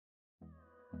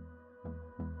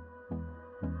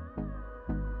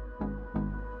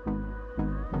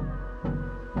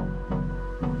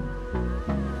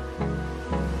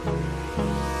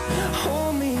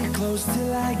close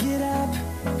till I get up.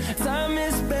 Time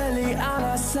is barely on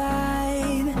our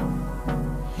side.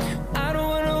 I don't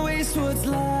wanna waste what's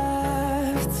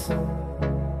left.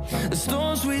 The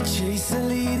storms we chase are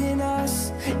leading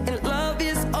us, and love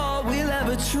is all we'll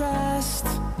ever trust.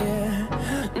 Yeah,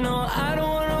 no, I don't